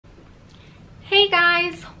Hey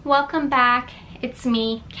guys, welcome back. It's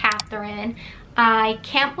me, Catherine. I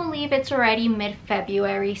can't believe it's already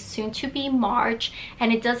mid-February, soon to be March,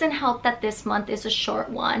 and it doesn't help that this month is a short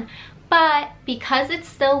one. But because it's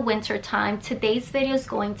still winter time, today's video is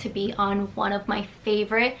going to be on one of my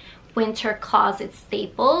favorite winter closet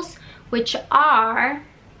staples, which are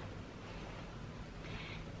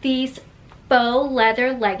these faux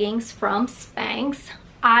leather leggings from Spanx.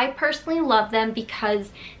 I personally love them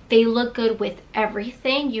because they look good with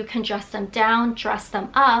everything. You can dress them down, dress them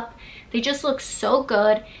up. They just look so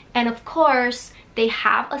good. And of course, they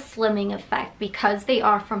have a slimming effect because they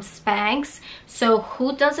are from Spanx. So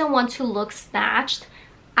who doesn't want to look snatched?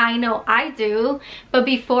 I know I do. But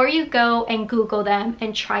before you go and Google them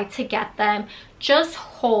and try to get them, just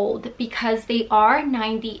hold because they are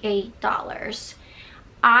 $98.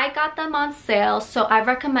 I got them on sale, so I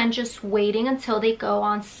recommend just waiting until they go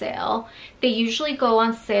on sale. They usually go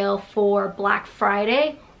on sale for Black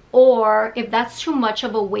Friday, or if that's too much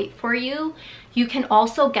of a wait for you, you can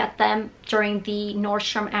also get them during the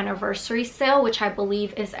Nordstrom anniversary sale, which I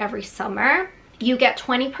believe is every summer. You get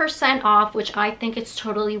 20% off, which I think it's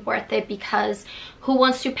totally worth it because who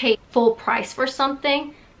wants to pay full price for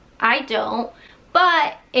something? I don't.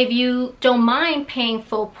 But if you don't mind paying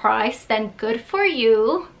full price, then good for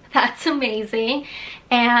you. That's amazing.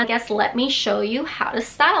 And I guess let me show you how to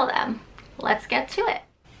style them. Let's get to it.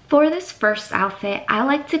 For this first outfit, I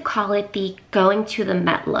like to call it the going to the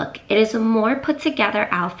Met look. It is a more put together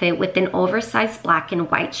outfit with an oversized black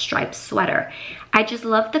and white striped sweater. I just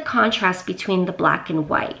love the contrast between the black and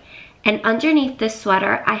white. And underneath this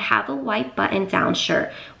sweater, I have a white button down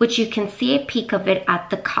shirt, which you can see a peek of it at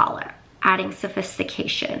the collar, adding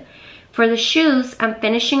sophistication. For the shoes, I'm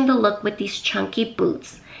finishing the look with these chunky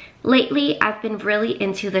boots. Lately, I've been really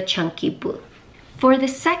into the chunky boot. For the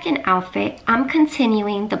second outfit, I'm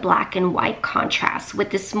continuing the black and white contrast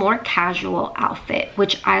with this more casual outfit,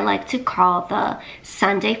 which I like to call the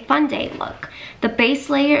Sunday Funday look. The base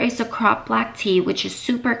layer is a crop black tee, which is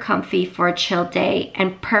super comfy for a chill day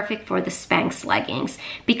and perfect for the Spanx leggings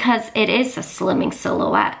because it is a slimming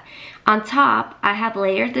silhouette. On top, I have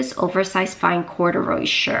layered this oversized fine corduroy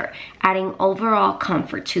shirt, adding overall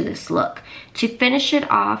comfort to this look. To finish it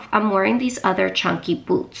off, I'm wearing these other chunky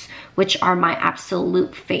boots, which are my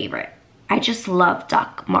absolute favorite. I just love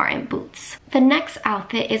Doc Marten boots. The next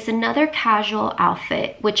outfit is another casual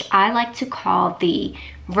outfit, which I like to call the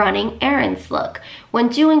running errands look. When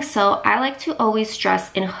doing so, I like to always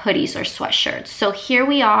dress in hoodies or sweatshirts. So here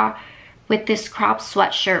we are with this crop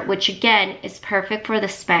sweatshirt, which again is perfect for the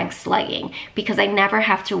Spanx legging because I never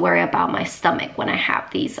have to worry about my stomach when I have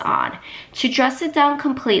these on. To dress it down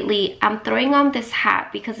completely, I'm throwing on this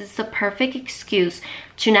hat because it's the perfect excuse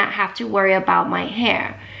to not have to worry about my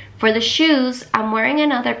hair. For the shoes, I'm wearing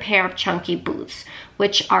another pair of chunky boots,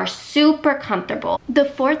 which are super comfortable. The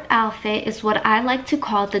fourth outfit is what I like to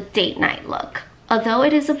call the date night look. Although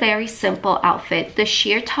it is a very simple outfit, the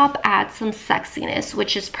sheer top adds some sexiness,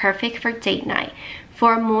 which is perfect for date night.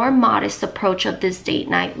 For a more modest approach of this date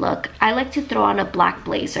night look, I like to throw on a black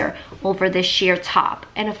blazer over the sheer top.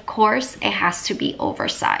 And of course, it has to be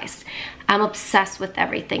oversized. I'm obsessed with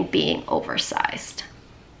everything being oversized.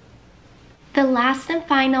 The last and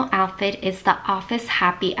final outfit is the office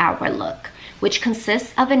happy hour look, which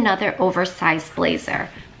consists of another oversized blazer.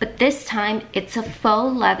 But this time, it's a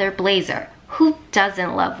faux leather blazer. Who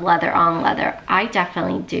doesn't love leather on leather? I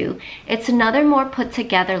definitely do. It's another more put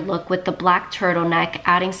together look with the black turtleneck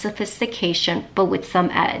adding sophistication but with some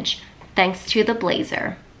edge, thanks to the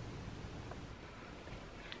blazer.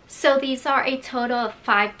 So these are a total of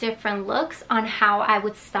 5 different looks on how I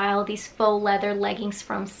would style these faux leather leggings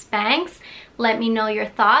from Spanx. Let me know your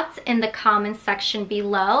thoughts in the comment section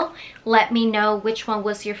below. Let me know which one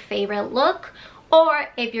was your favorite look, or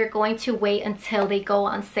if you're going to wait until they go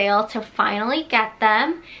on sale to finally get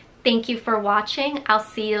them. Thank you for watching. I'll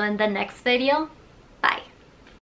see you in the next video. Bye.